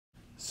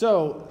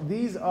So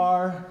these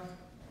are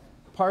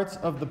parts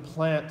of the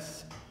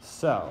plant's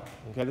cell.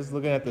 Okay, this is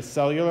looking at the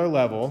cellular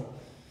level.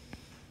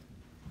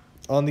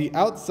 On the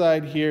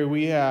outside here,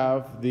 we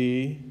have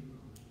the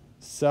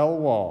cell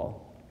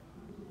wall.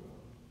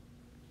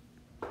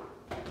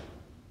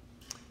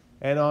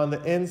 And on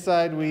the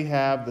inside, we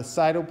have the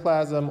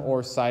cytoplasm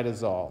or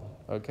cytosol,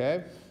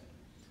 okay,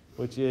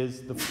 which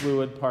is the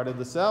fluid part of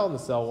the cell, and the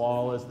cell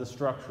wall is the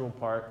structural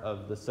part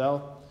of the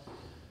cell.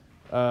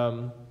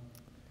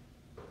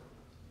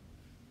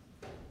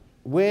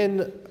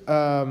 When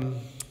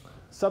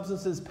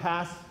substances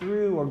pass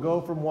through or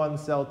go from one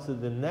cell to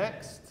the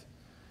next,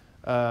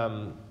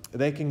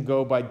 they can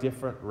go by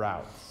different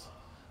routes.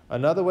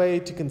 Another way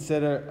to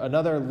consider,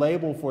 another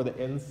label for the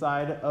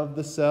inside of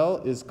the cell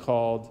is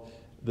called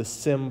the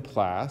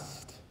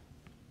symplast.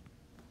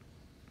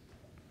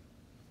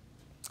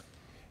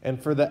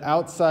 And for the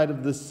outside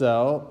of the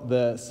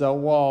cell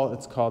wall,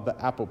 it's called the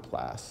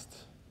apoplast.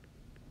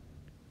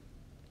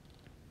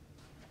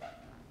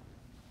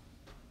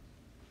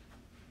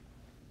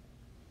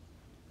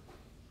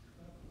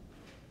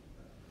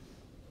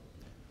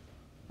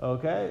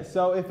 Okay,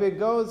 so if it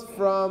goes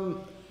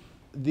from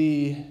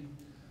the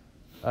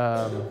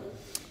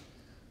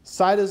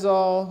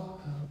cytosol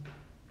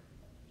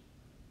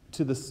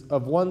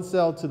of one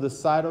cell to the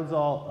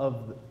cytosol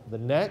of the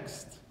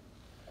next,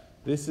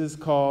 this is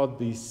called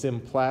the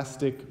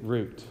symplastic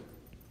route.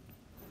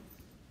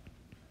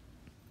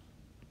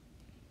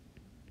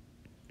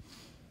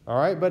 All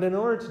right, but in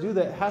order to do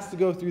that, it has to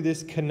go through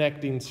this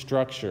connecting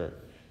structure.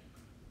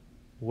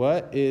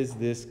 What is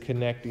this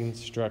connecting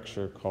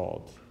structure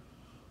called?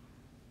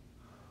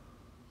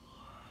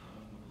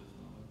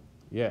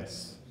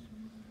 Yes,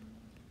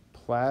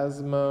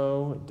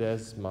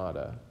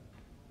 plasmodesmata.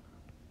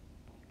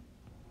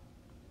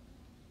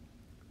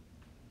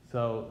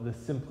 So the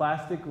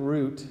symplastic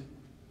route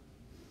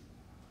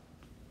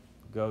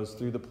goes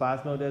through the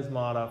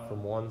plasmodesmata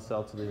from one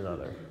cell to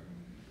another.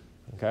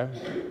 Okay?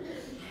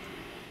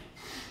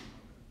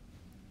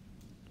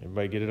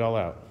 Everybody get it all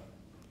out?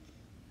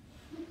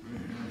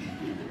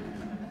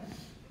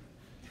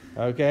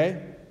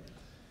 Okay?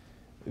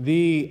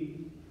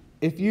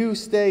 If you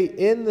stay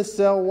in the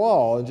cell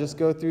wall and just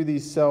go through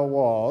these cell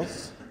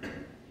walls,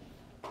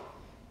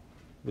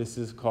 this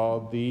is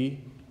called the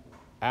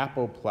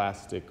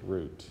apoplastic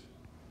route.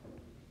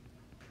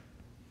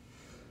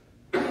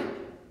 So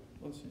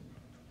what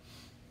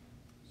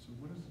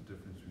is the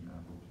difference between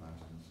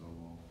apoplast and cell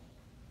wall?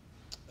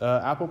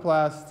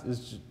 Apoplast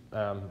is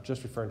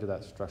just referring to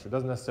that structure. It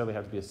doesn't necessarily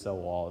have to be a cell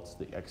wall. It's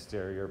the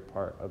exterior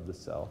part of the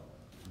cell.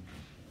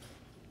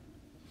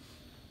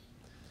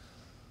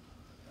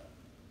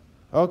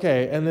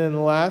 Okay, and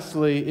then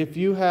lastly, if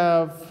you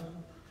have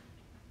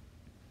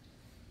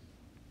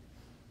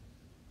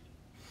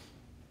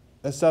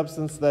a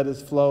substance that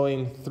is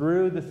flowing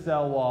through the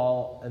cell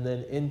wall and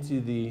then into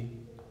the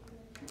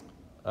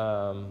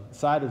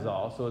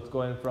cytosol, so it's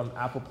going from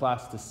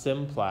apoplast to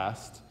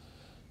symplast,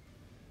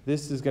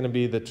 this is going to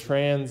be the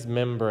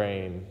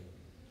transmembrane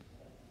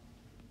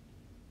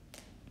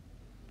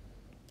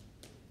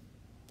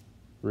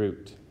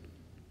route.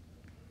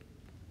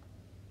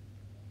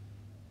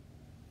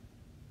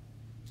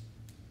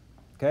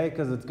 Okay,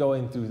 because it's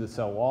going through the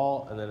cell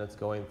wall, and then it's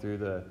going through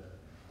the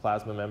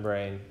plasma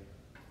membrane,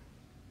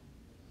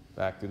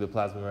 back through the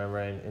plasma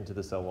membrane, into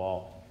the cell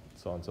wall,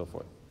 so on and so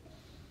forth.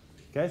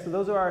 Okay, so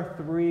those are our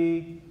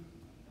three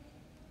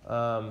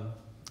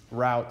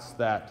routes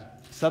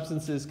that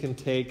substances can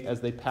take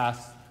as they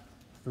pass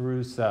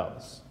through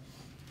cells.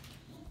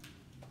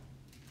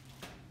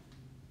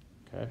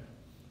 Okay.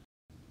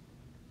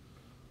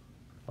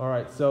 All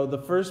right, so the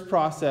first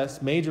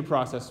process, major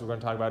process we're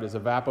going to talk about is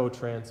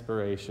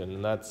evapotranspiration,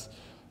 and that's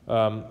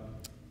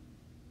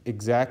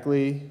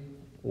exactly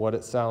what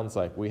it sounds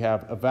like. We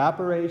have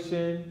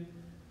evaporation,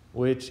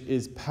 which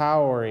is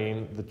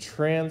powering the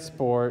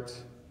transport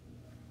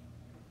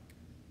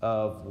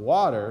of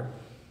water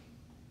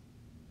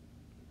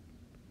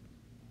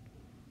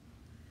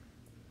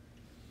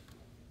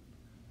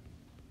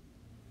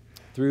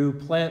through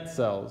plant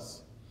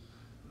cells.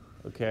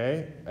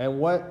 Okay, and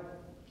what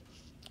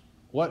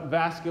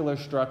vascular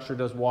structure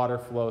does water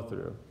flow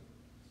through?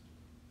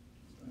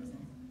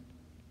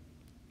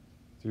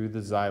 Through the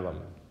xylem.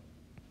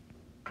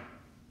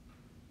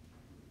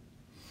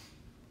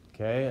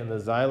 Okay, and the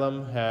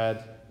xylem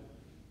had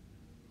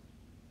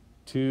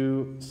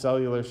two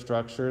cellular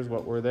structures.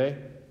 What were they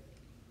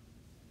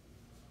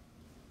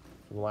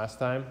from last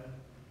time?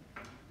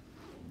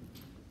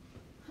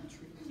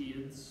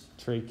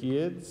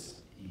 Tracheids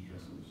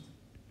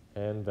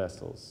and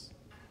vessels.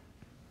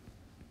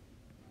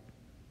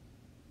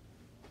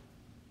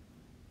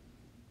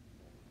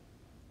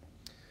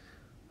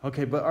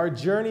 Okay, but our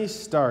journey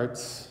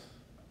starts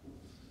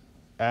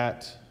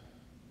at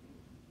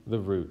the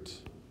root.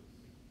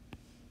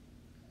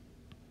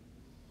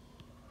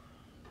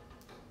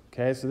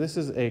 Okay, so this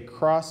is a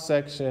cross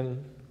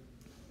section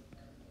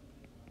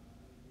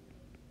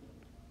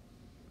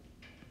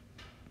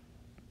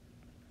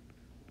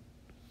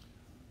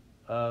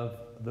of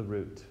the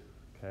root.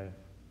 Okay?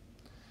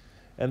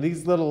 And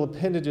these little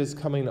appendages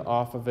coming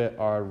off of it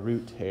are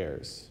root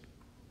hairs.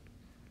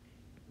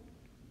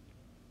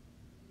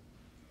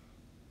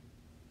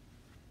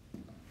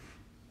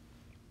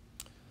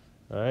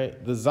 All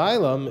right, the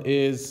xylem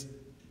is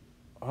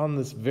on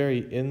this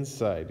very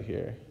inside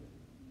here.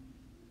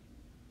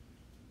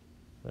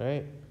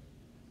 Right?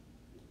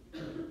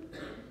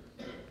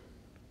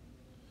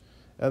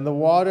 And the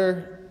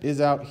water is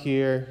out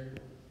here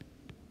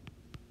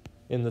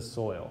in the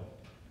soil.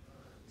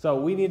 So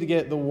we need to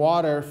get the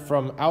water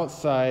from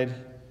outside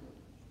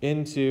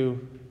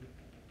into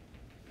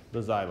the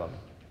xylem.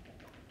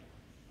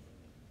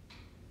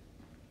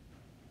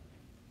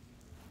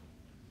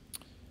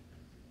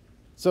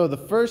 So the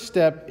first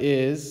step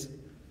is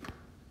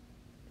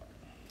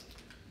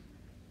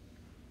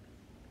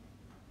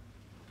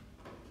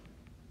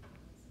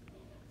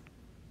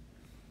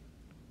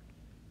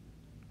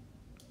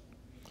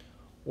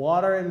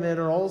water and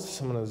minerals.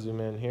 I'm going to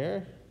zoom in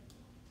here.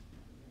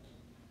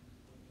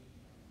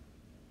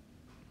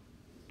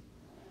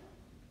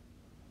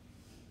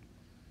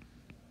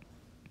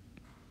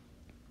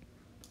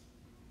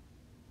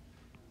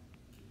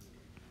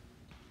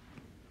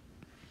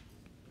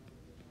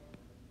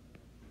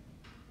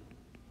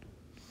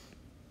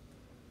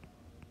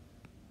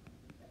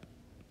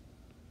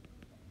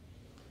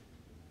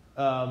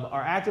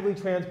 Are actively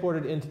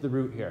transported into the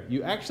root here.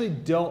 You actually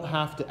don't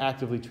have to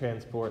actively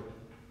transport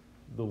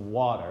the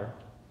water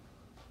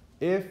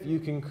if you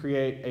can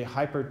create a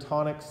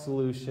hypertonic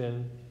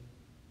solution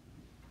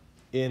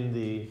in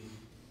the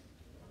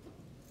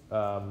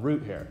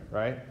root here,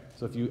 right?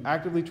 So if you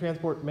actively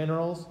transport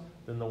minerals,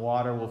 then the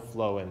water will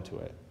flow into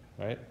it,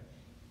 right?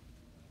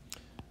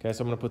 Okay,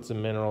 so I'm going to put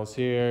some minerals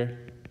here,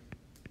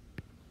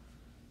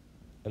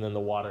 and then the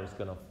water is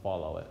going to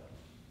follow it,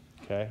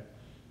 okay?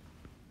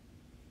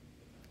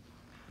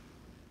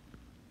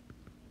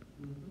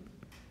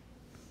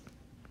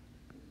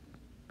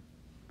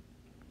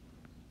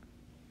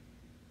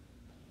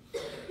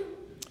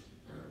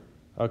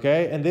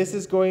 Okay, and this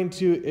is going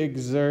to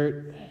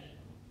exert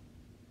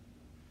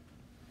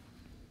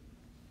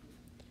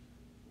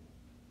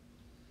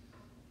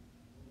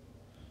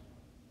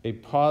a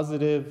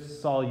positive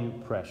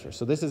solute pressure.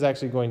 So this is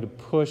actually going to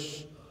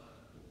push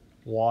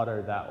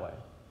water that way.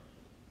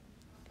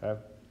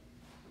 Okay?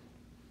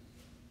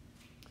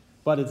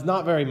 But it's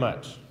not very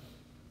much.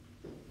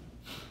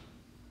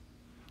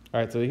 All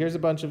right, so here's a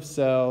bunch of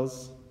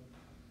cells.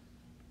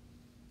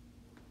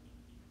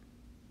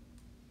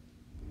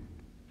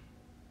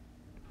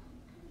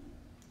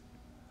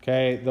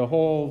 Okay, the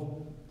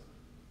whole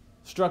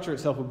structure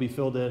itself will be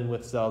filled in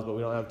with cells, but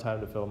we don't have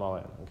time to fill them all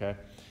in, okay?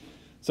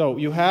 So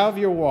you have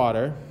your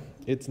water.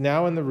 It's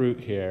now in the root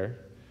here,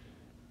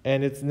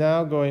 and it's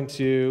now going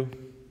to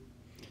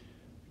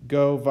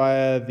go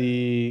via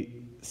the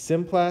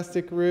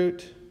symplastic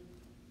root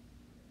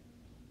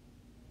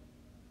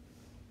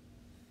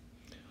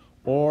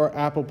or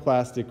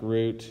apoplastic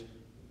root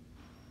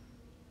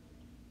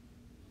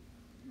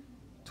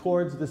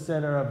towards the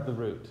center of the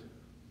root.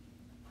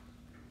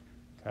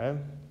 Okay?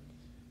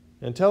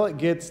 Until it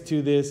gets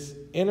to this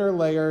inner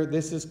layer,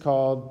 this is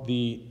called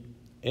the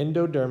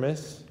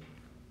endodermis.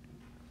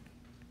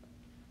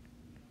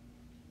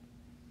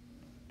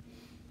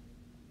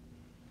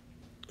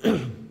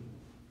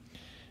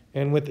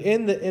 And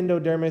within the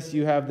endodermis,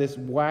 you have this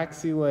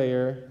waxy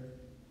layer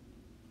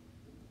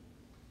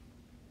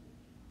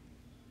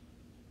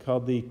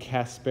called the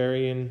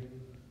Casparian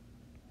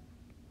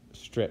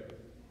strip.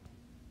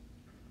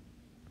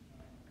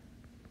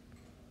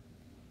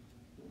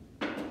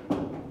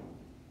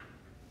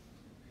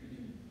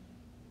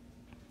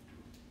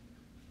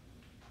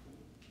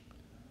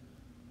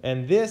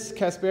 And this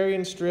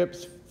Casparian strip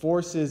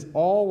forces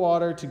all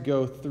water to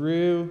go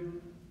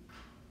through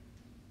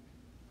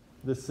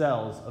the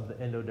cells of the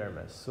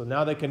endodermis. So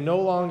now they can no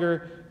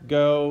longer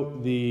go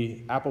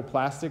the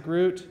apoplastic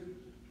route.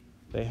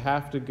 They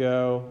have to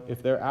go,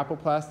 if they're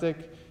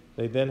apoplastic,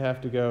 they then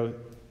have to go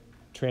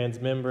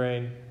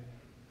transmembrane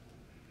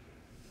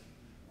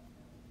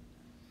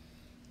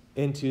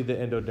into the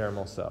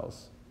endodermal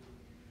cells.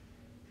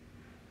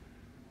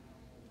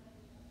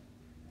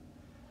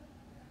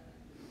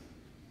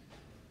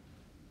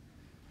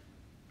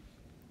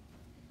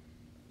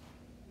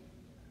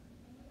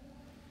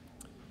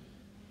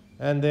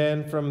 And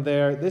then from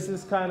there, this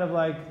is kind of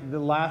like the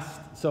last,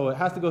 so it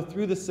has to go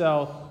through the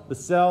cell. The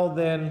cell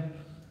then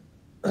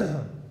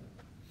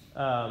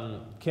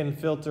can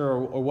filter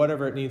or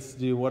whatever it needs to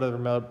do, whatever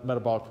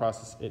metabolic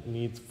process it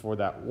needs for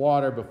that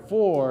water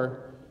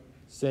before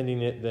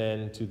sending it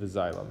then to the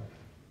xylem.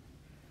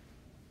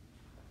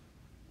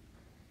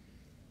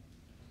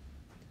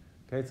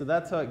 Okay, so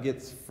that's how it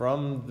gets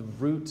from the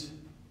root,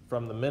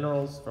 from the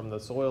minerals, from the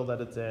soil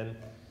that it's in,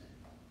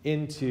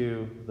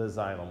 into the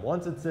xylem.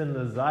 Once it's in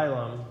the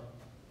xylem,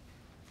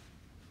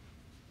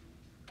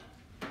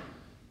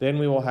 then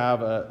we will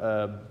have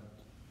a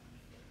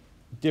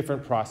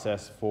different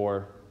process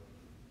for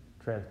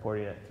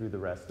transporting it through the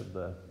rest of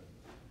the...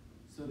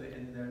 So the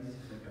endodermis is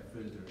like a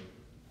filter.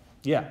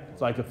 Yeah,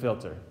 it's like a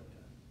filter.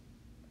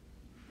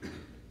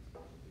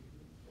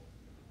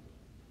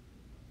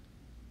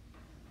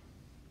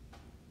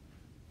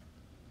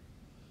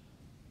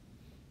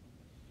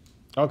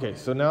 Okay,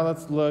 so now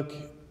let's look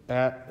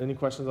at, any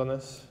questions on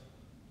this?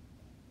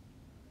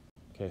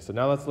 Okay, so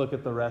now let's look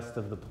at the rest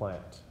of the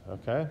plant,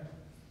 okay?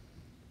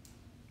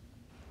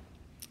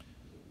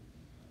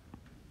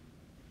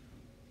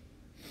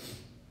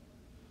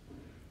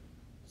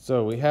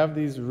 So we have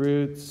these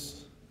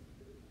roots.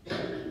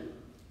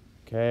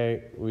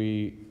 Okay,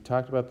 we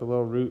talked about the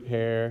little root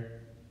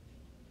hair.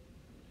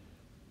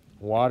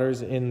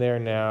 Water's in there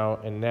now,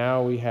 and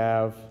now we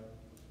have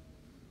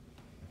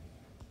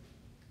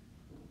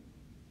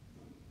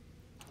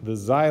the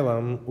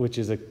xylem, which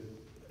is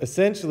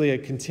essentially a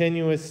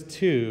continuous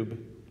tube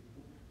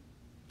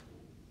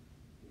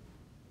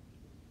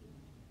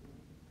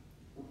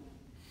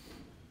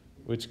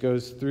which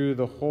goes through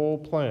the whole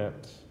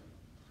plant.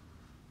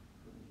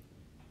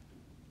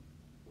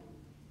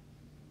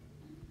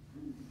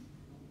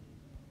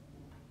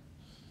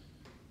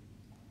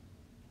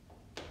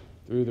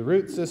 Through the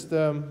root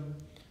system,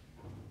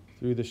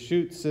 through the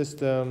shoot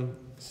system,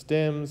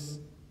 stems,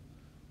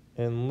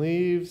 and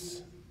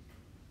leaves,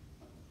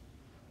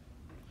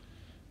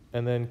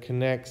 and then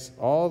connects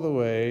all the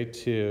way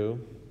to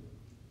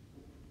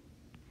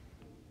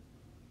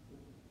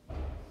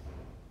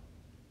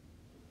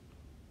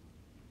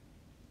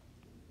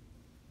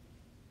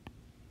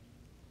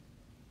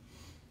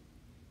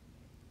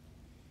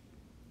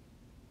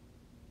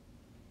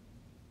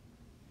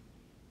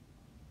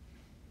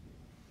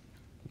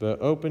the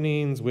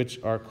openings,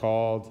 which are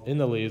called, in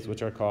the leaves,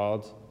 which are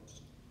called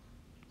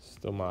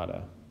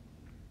stomata.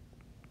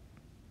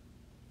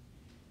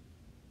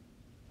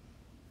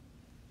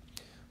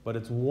 But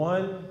it's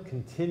one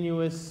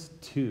continuous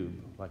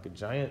tube, like a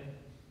giant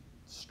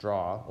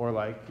straw, or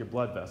like your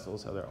blood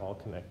vessels, how they're all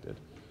connected.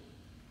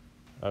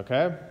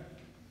 Okay?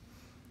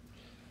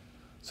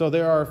 So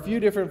there are a few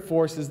different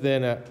forces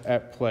then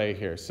at play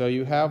here. So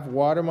you have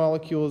water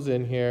molecules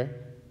in here,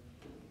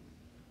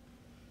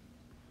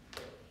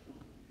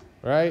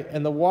 right?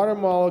 And the water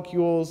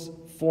molecules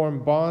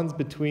form bonds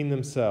between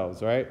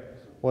themselves, right?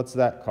 What's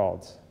that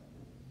called?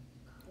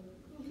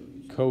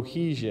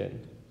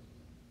 Cohesion.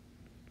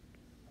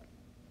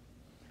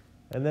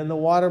 And then the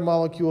water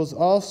molecules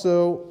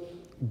also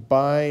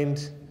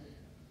bind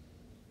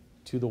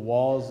to the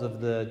walls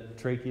of the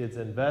tracheids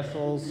and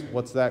vessels.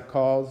 What's that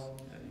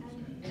called?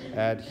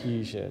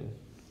 Adhesion.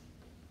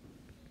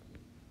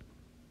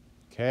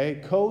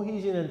 Okay,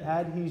 cohesion and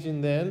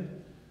adhesion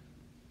then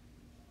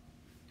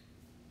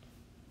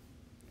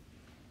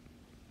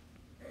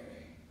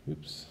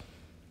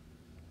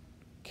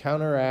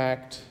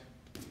counteract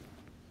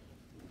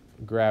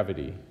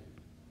gravity.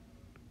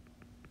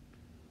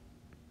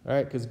 All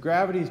right, because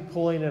gravity is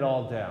pulling it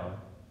all down.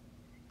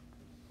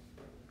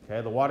 Okay,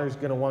 the water is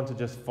going to want to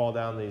just fall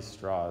down these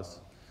straws.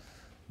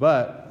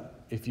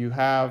 But if you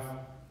have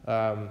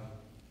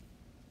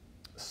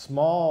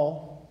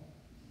small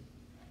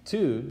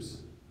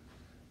tubes,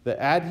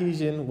 the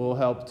adhesion will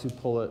help to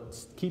pull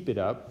it, keep it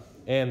up,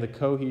 and the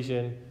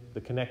cohesion,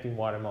 the connecting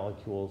water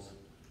molecules,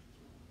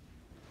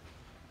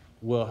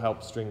 will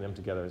help string them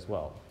together as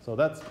well. So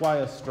that's why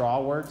a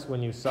straw works.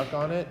 When you suck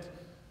on it,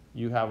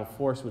 you have a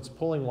force which is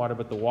pulling water,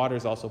 but the water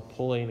is also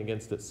pulling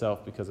against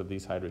itself because of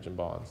these hydrogen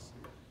bonds.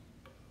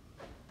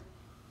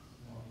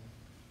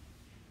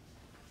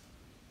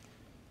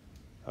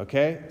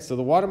 Okay, so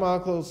the water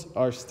molecules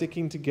are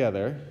sticking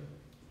together.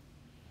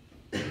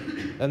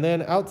 And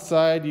then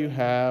outside you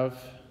have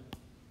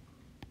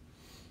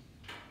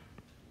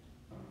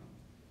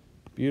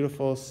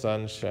beautiful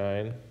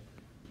sunshine.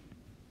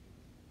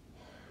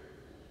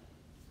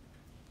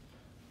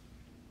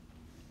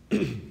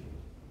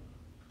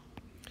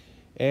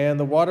 And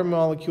the water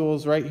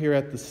molecules right here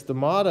at the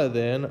stomata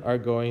then are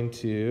going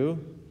to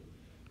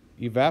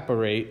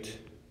evaporate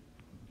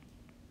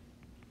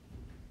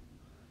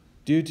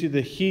due to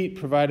the heat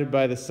provided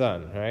by the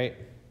sun, right?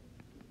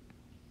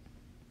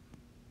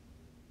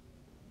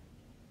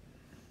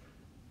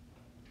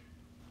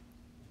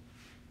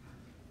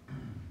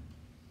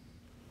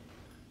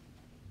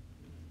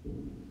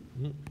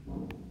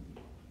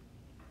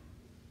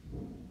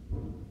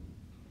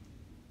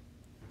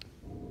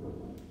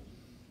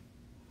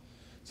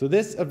 So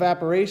this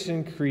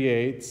evaporation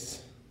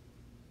creates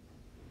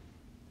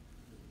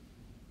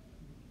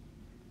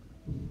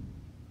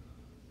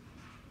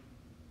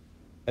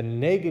a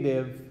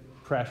negative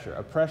pressure,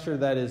 a pressure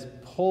that is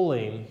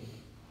pulling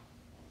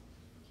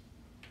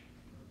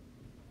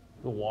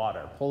the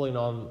water, pulling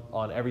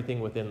on everything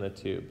within the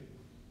tube.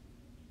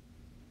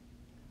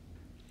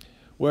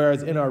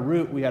 Whereas in our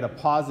root, we had a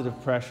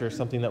positive pressure,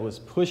 something that was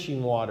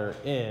pushing water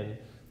in.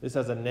 This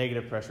has a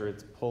negative pressure,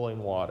 it's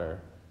pulling water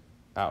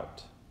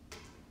out.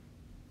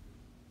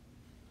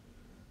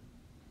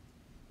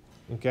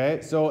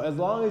 Okay, so as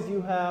long as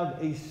you have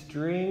a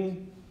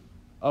string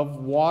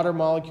of water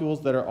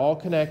molecules that are all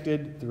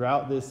connected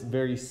throughout this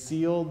very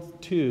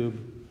sealed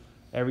tube,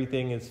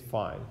 everything is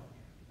fine,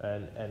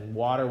 and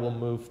water will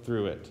move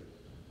through it.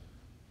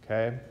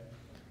 Okay?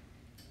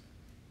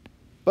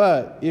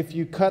 But if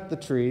you cut the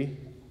tree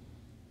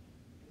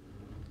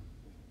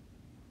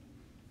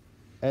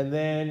and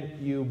then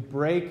you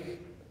break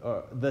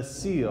the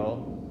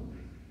seal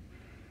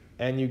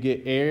and you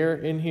get air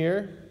in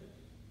here,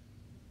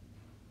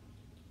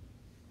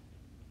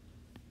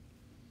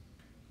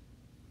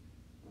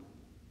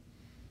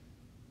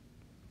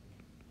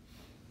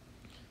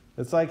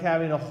 it's like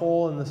having a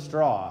hole in the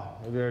straw.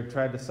 Have you ever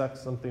tried to suck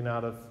something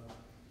out of,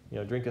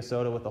 drink a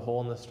soda with a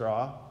hole in the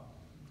straw?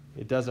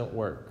 It doesn't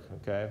work,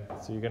 okay?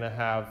 So you're going to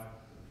have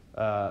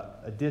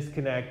a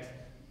disconnect,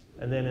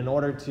 and then in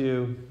order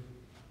to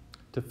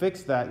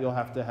fix that, you'll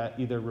have to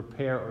either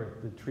repair, or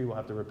the tree will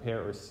have to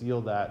repair or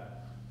seal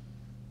that.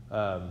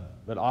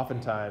 But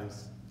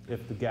oftentimes,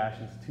 if the gash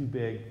is too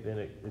big, then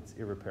it's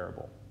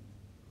irreparable.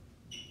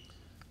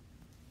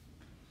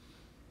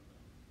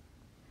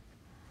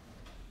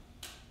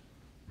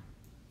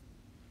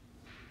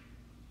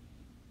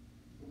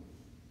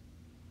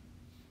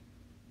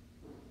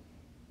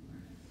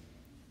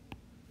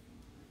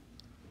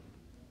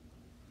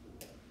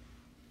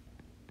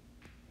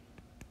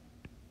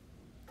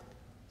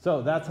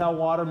 So that's how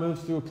water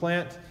moves through a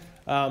plant.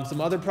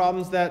 Some other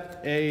problems that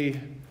a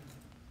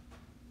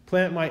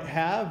plant might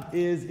have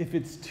is if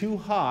it's too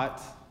hot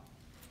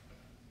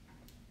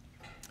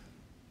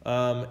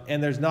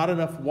and there's not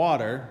enough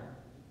water,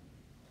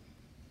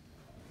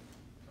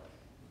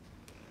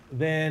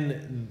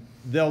 then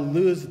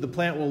the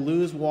plant will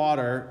lose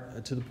water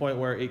to the point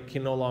where it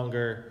can no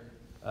longer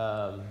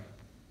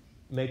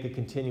make a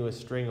continuous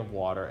string of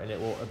water, and it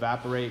will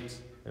evaporate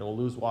and it will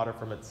lose water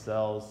from its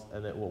cells,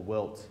 and it will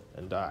wilt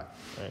and die.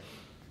 Right?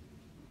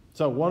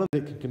 So one of the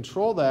ways it can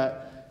control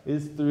that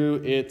is through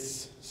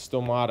its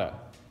stomata.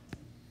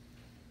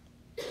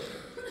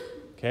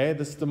 Okay,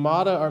 the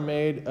stomata are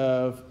made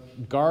of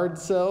guard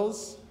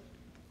cells.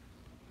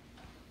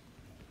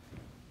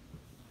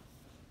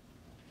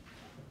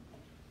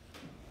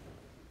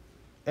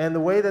 And the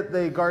way that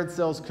the guard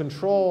cells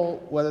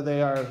control whether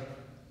they are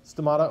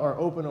stomata are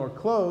open or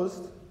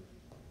closed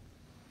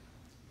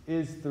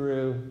is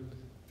through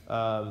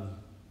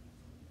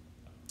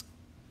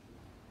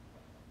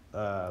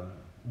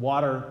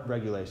water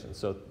regulation,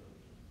 so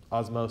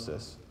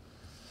osmosis.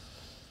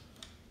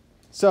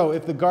 So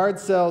if the guard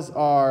cells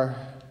are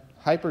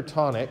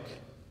hypertonic,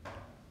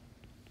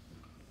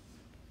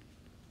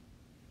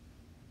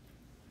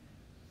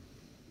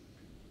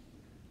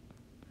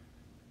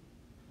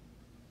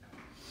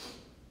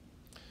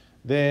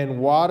 then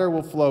water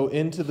will flow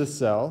into the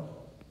cell.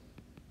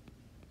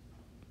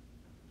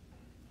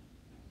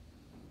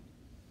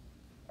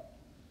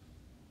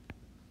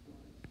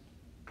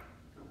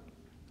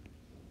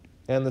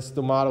 And the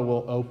stomata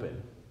will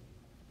open.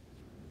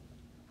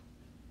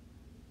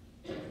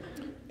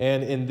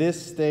 And in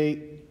this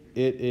state,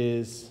 it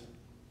is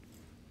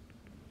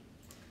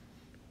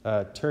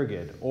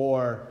turgid,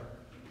 or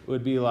it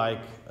would be like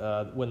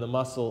when the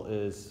muscle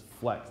is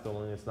flexed,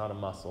 only it's not a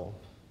muscle,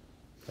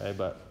 okay,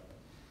 but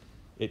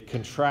it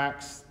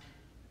contracts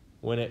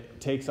when it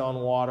takes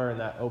on water,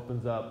 and that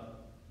opens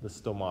up the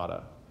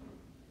stomata.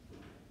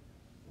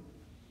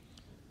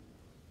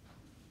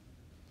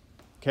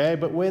 Okay,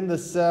 but when the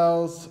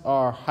cells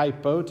are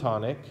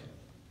hypotonic,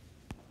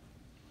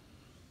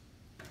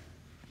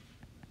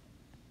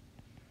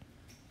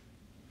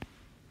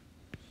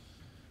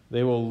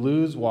 they will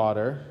lose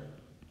water.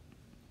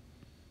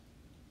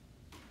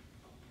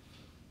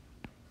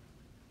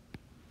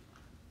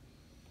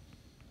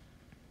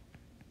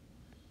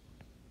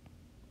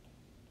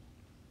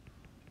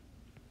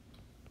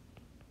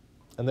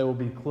 And they will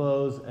be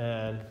closed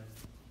and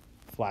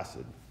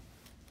flaccid.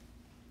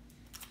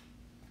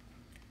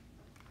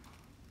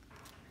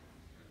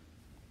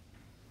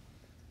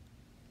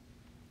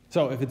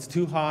 So if it's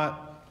too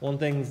hot, one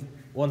thing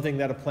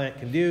that a plant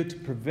can do to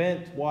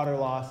prevent water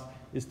loss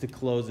is to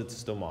close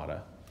its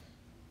stomata.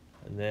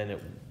 And then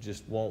it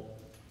just won't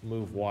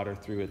move water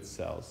through its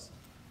cells.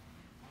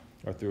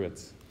 Or through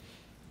its,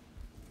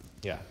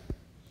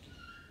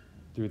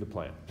 through the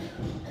plant. I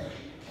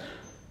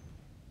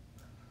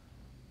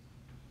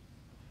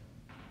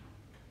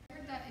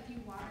heard that if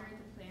you water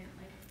the plant,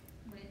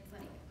 when it's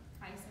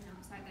ice and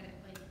outside, that it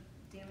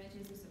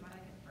damages the stomata,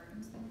 it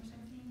burns them or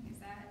something. Is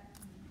that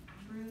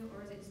true,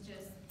 or is it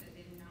just that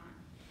they're not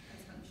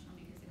as functional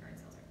because the guard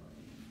cells are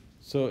closing?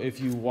 So if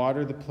you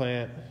water the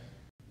plant,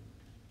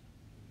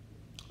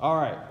 all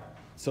right,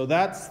 so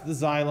that's the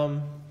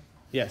xylem.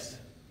 Yes?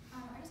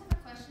 I just have a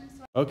question.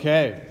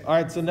 Okay, all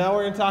right, so now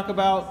we're going to talk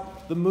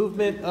about the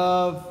movement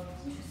of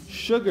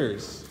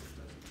sugars,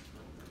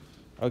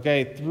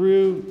 okay,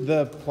 through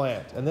the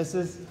plant. And this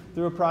is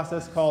through a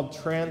process called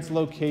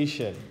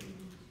translocation.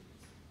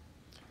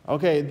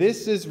 Okay,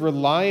 this is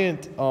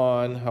reliant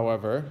on,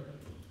 however,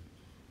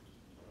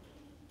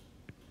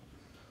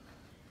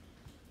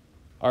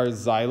 our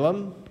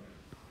xylem.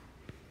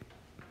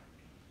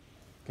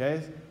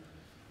 Okay,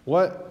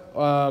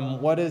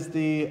 what is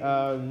the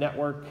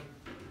network,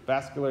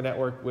 vascular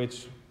network,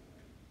 which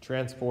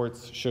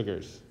transports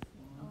sugars?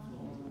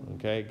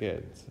 Okay,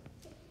 good.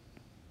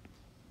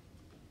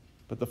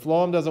 But the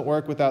phloem doesn't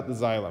work without the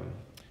xylem.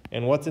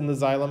 And what's in the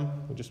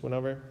xylem? We just went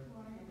over?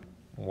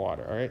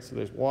 Water. All right, so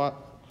there's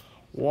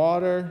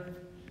water,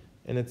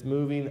 and it's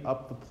moving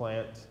up the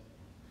plant.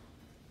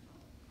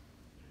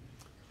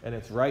 And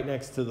it's right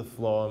next to the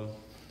phloem.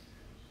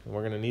 And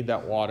we're going to need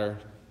that water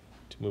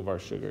to move our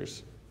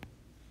sugars.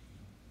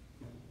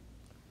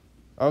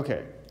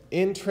 Okay,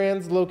 in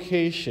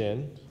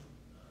translocation,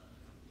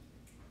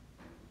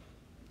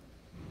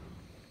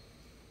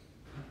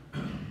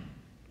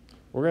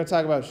 we're going to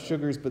talk about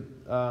sugars, but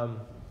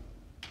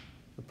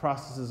the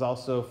process is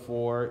also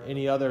for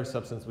any other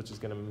substance which is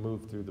going to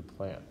move through the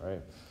plant,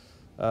 right?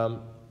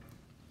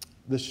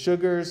 The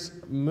sugars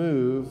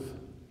move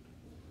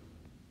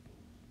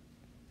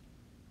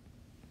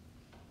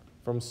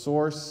from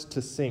source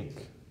to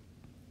sink.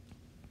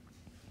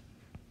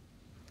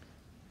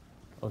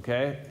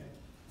 Okay?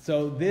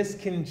 So this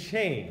can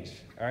change,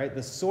 all right?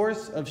 The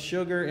source of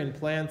sugar in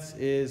plants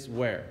is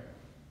where?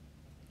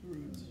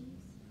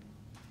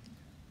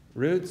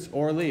 Roots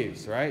or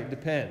leaves, right?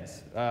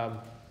 Depends.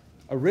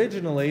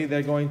 Originally,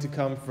 they're going to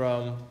come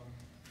from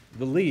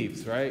the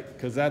leaves, right?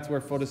 Because that's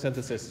where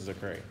photosynthesis is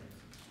occurring.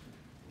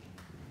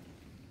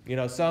 You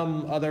know,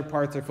 some other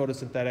parts are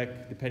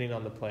photosynthetic depending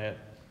on the plant.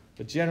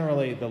 But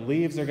generally, the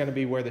leaves are going to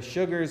be where the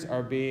sugars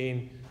are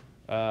being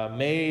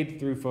made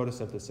through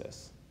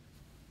photosynthesis.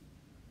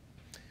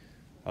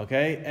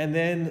 Okay, and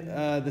then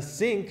the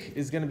sink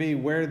is going to be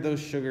where those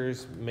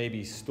sugars may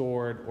be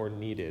stored or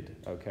needed.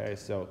 Okay,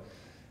 so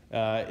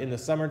in the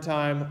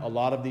summertime, a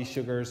lot of these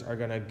sugars are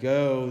going to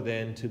go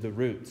then to the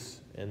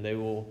roots, and they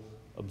will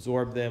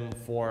absorb them,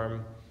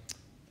 form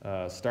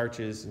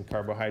starches and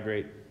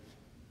carbohydrate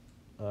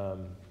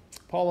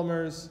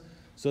polymers,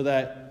 so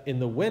that in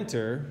the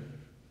winter,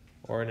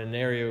 or in an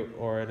area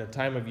or in a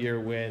time of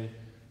year when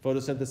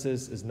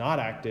photosynthesis is not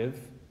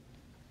active,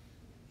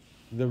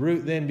 the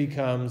root then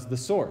becomes the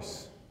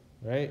source,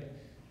 right?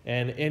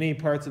 And any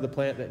parts of the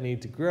plant that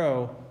need to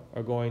grow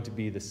are going to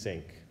be the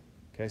sink.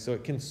 Okay, so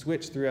it can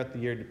switch throughout the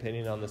year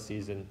depending on the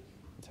season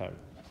and time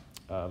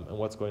and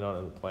what's going on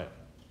in the plant.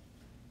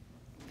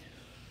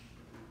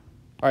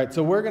 All right,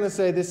 so we're going to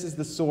say this is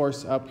the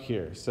source up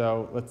here.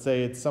 So let's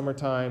say it's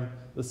summertime,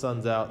 the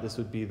sun's out, this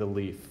would be the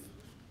leaf.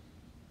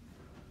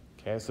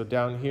 Okay, so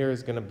down here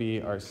is going to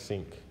be our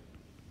sink.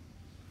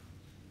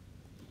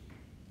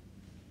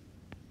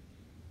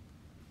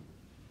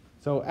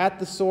 So at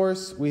the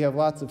source, we have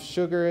lots of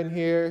sugar in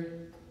here.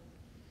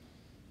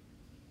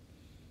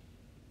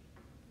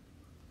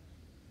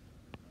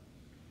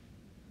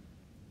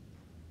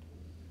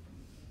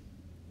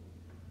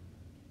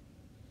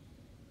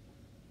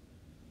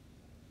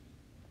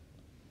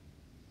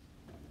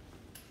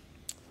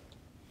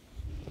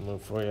 I'll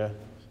move for you.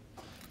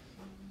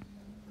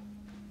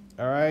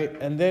 All right,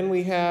 and then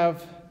we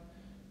have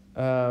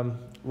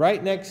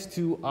right next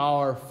to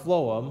our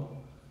phloem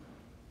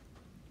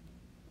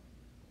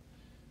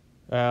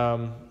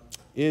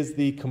is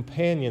the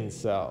companion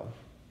cell.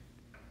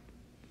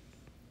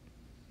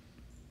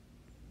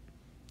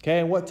 Okay,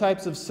 and what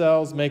types of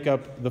cells make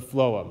up the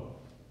phloem?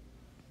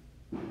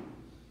 Do you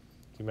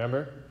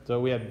remember? So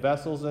we had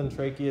vessels and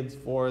tracheids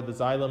for the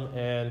xylem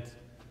and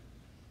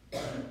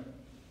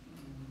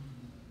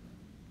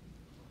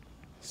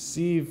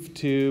sieve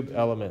tube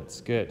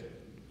elements. Good.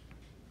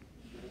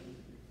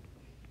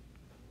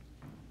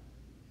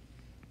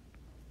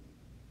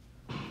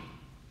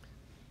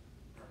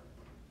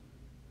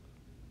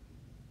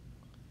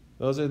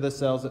 Those are the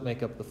cells that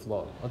make up the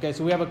phloem. Okay,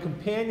 so we have a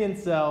companion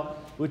cell,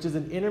 which is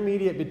an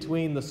intermediate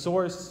between the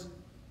source,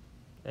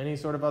 any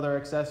sort of other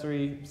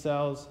accessory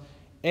cells,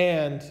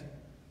 and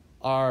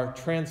our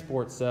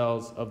transport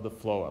cells of the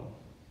phloem.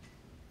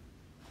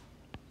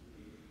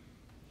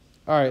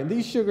 All right,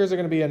 these sugars are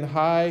going to be in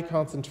high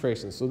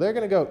concentration. So they're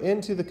going to go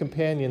into the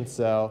companion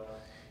cell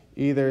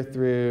either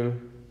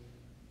through,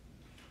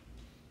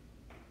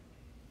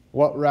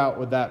 what route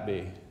would that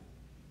be?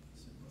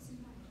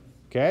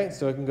 Okay,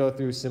 so it can go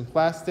through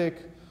symplastic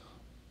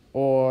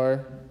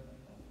or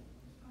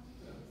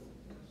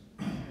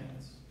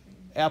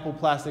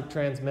apoplastic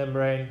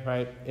transmembrane,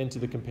 right, into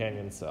the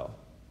companion cell.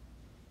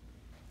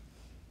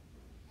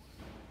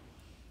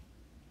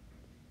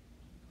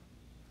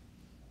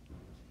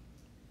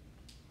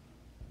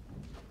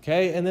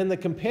 Okay, and then the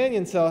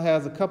companion cell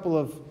has a couple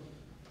of,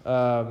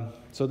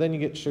 so then you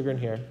get sugar in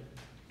here.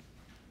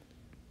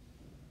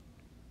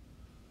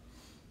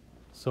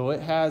 So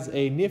it has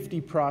a nifty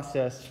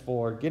process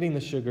for getting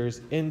the sugars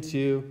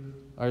into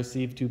our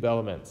sieve tube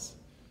elements.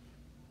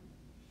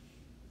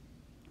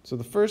 So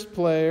the first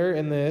player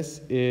in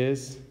this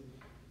is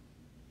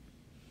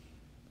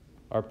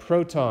our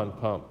proton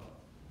pump.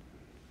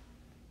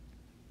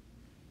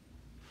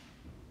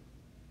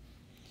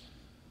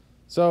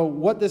 So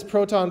what this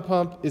proton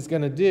pump is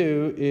going to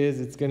do is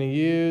it's going to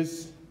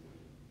use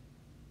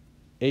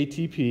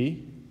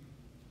ATP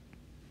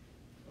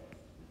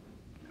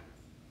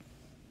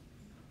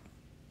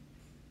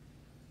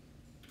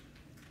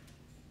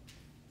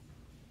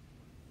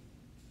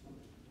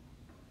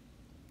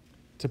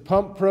to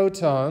pump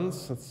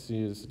protons. Let's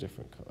use a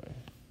different color.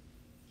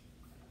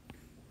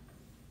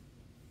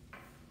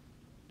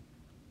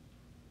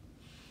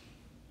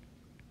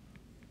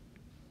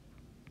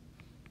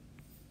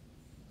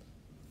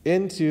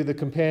 into the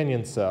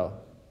companion cell.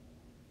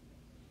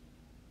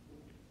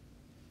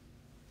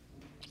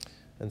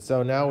 And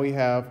so now we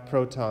have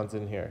protons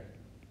in here.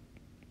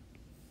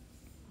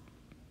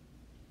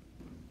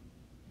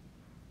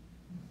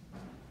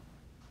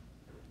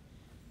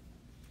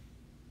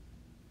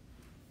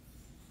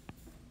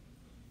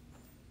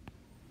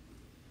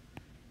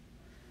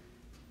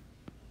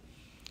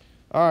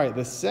 All right,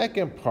 the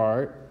second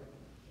part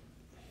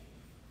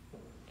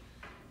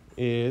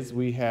is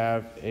we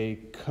have a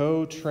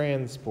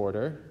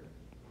co-transporter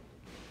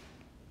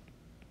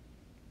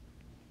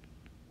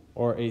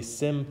or a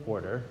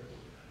symporter.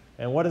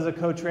 And what does a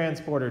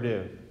co-transporter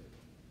do?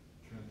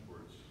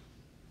 Transports.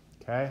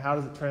 Okay, how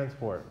does it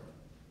transport?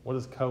 What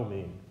does co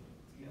mean?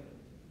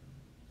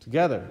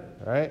 Together,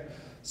 all right?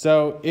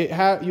 So you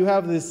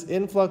have this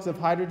influx of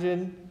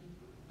hydrogen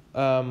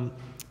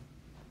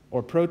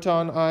or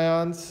proton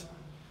ions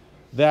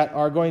that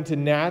are going to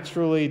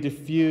naturally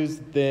diffuse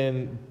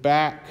then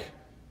back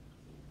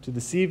to the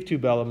sieve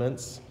tube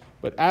elements.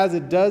 But as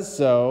it does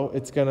so,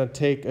 it's going to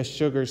take a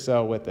sugar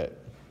cell with it.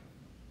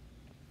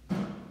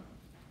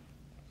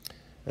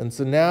 And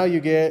so now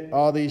you get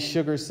all these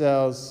sugar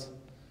cells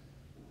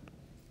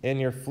in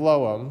your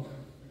phloem.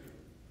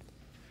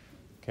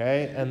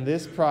 Okay, and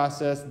this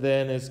process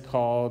then is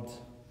called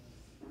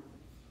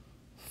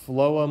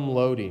phloem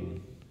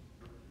loading.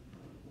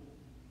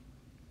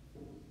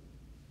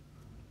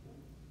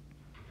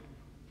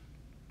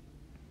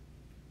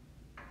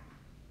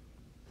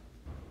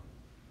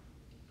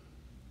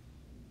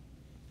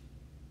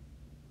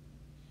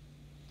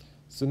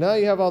 So now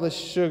you have all the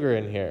sugar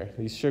in here,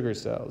 these sugar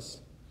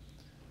cells.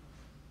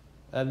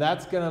 And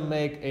that's going to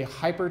make a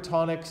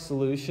hypertonic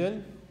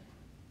solution,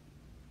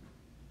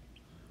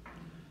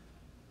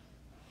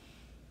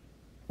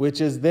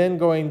 which is then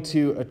going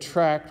to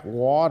attract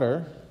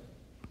water.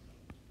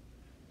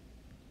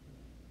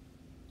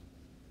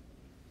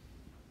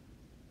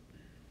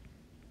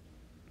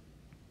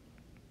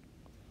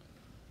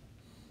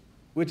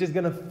 Which is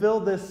going to fill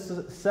this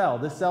cell.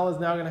 This cell is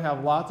now going to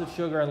have lots of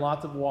sugar and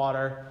lots of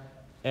water,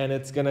 and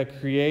it's going to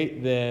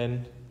create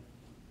then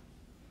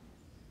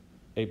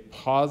a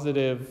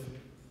positive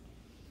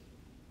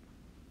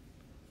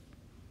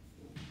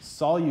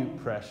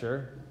solute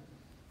pressure,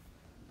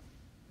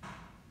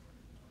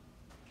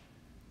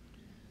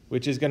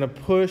 which is going to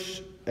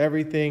push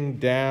everything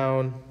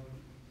down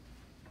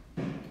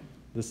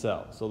the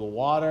cell. So the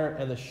water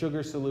and the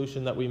sugar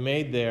solution that we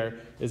made there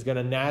is going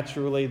to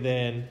naturally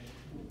then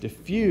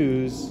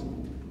diffuse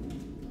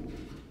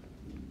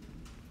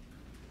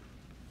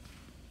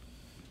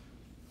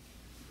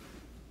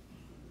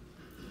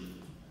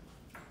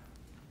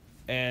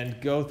and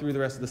go through the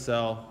rest of the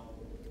cell,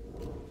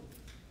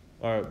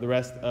 or the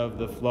rest of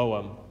the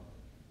phloem,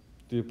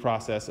 through the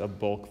process of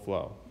bulk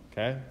flow,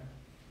 okay?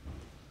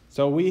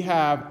 So we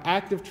have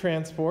active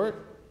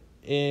transport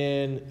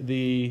in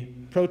the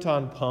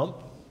proton pump,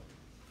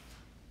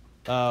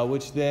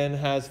 which then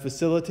has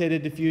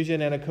facilitated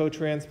diffusion and a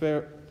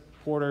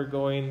co-transporter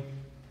going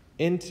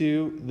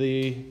into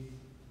the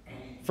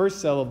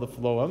first cell of the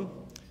phloem.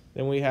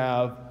 Then we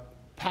have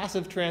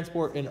passive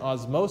transport in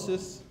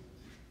osmosis,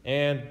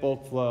 and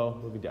bulk flow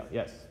moving down.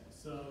 Yes?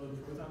 So the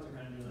protons are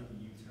kind of doing like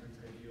a U-turn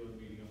type deal and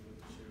meeting up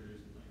with the sugars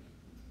and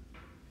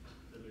like,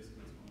 that's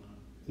basically what's going on.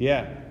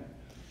 Yeah.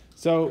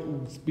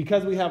 So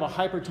because we have a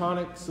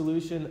hypertonic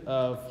solution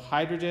of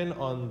hydrogen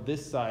on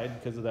this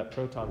side because of that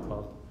proton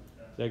pump,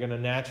 they're going to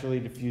naturally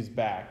diffuse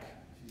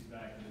back. She's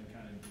back and then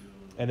kind of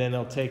do. And then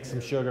they'll take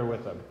some sugar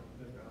with them.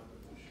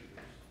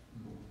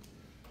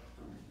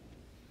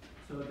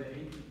 So the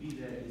ATP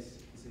there is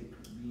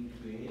it being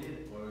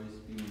created or is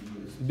being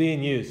used?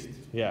 Being used,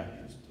 yeah.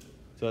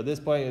 So at this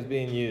point, it's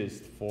being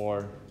used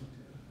for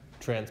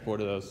transport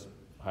of those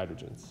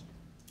hydrogens.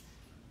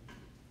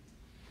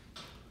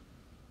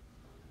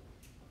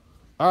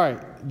 All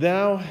right,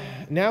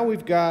 now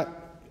we've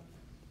got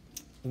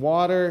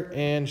water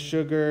and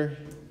sugar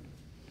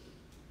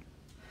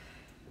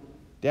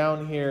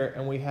down here,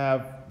 and we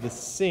have the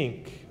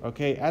sink.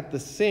 Okay, at the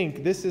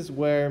sink, this is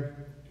where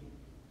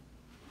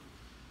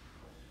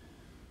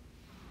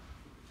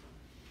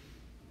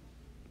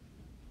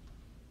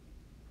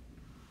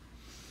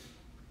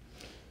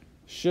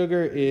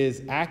sugar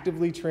is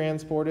actively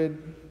transported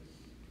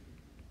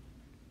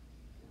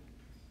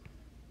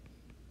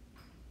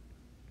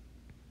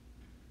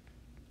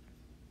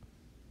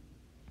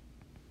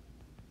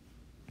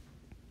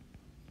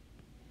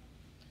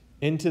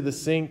into the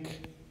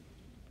sink.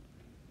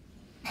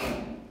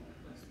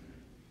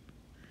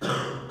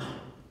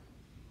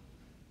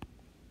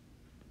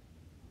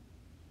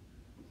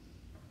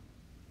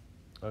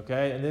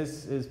 Okay, and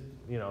this is,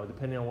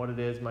 depending on what it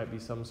is, might be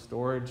some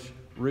storage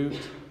root,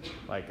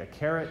 like a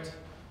carrot,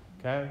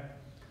 okay,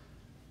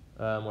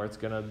 where it's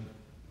going to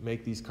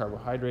make these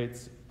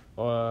carbohydrates,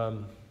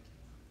 or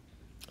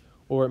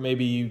it may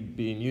be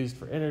being used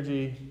for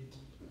energy,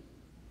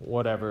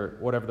 whatever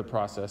the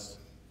process,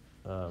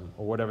 or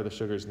whatever the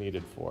sugar is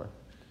needed for.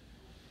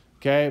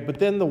 Okay, but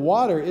then the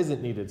water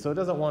isn't needed, so it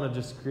doesn't want to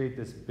just create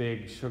this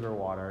big sugar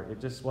water. It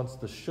just wants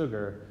the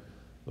sugar.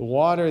 The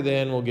water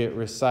then will get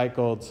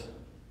recycled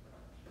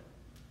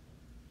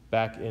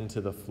back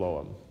into the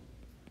phloem.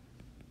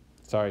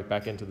 Sorry,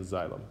 back into the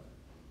xylem.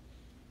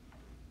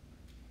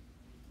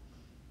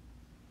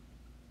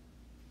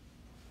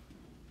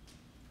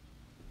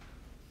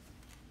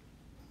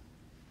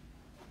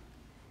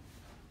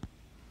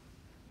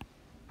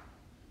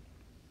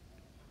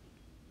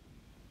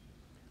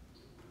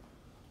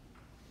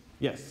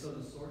 Yes? So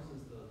the source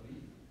is the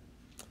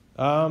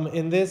leaf?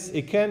 In this,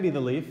 it can be the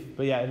leaf,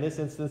 but yeah, in this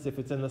instance, if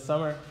it's in the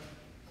summer,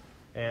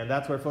 and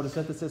that's where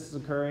photosynthesis is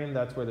occurring,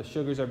 that's where the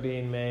sugars are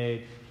being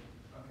made.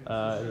 Okay,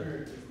 so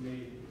sugar is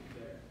made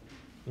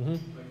there, Mhm.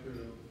 like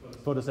through the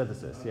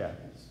Photosynthesis, yeah.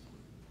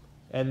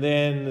 And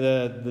then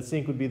the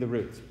sink would be the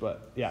roots,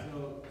 but yeah.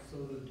 So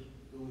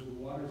the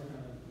water's kind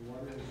of, the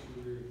water and the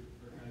sugar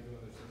are kind of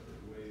going their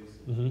separate ways.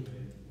 Mhm.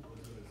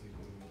 What's going to sink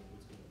and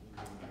what's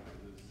going back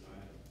to this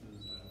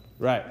island?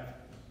 Right.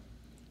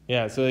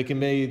 Yeah, so it can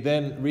be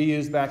then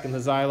reused back in the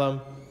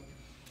xylem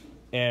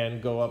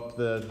and go up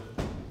the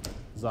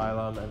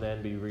xylem and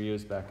then be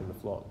reused back in the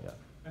phloem, yeah.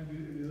 And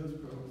do those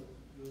protons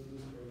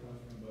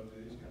from above,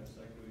 they just kind of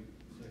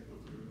cycle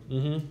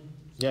through? Mm-hmm.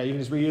 Yeah, you can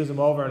just reuse them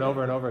over and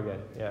over and over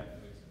again, yeah.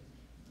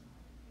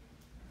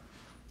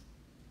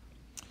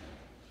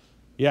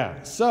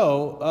 Yeah,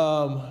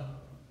 so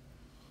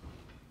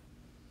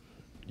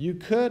you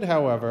could,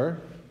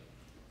 however,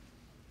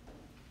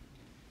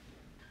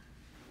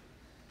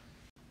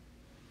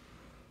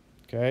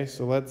 okay,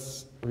 so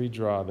let's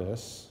redraw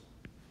this.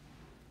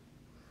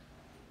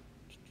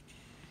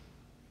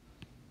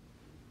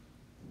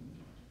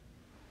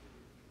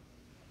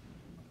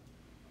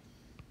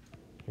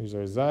 Here's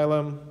our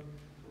xylem.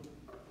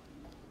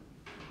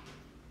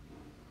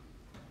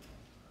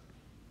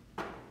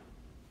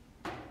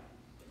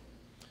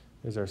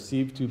 Here's our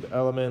sieve tube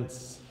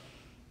elements.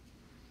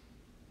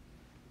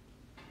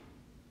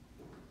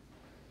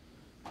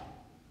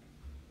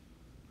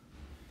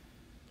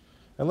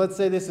 And let's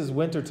say this is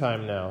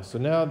wintertime now. So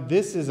now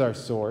this is our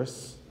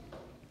source,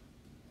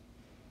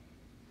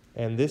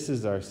 and this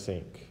is our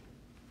sink.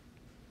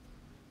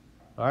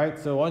 All right,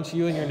 so I want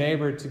you and your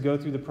neighbor to go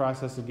through the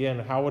process again.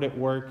 How would it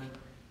work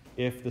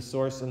if the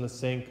source and the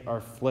sink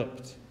are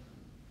flipped?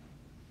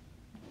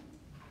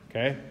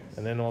 Okay,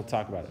 and then we'll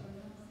talk about it.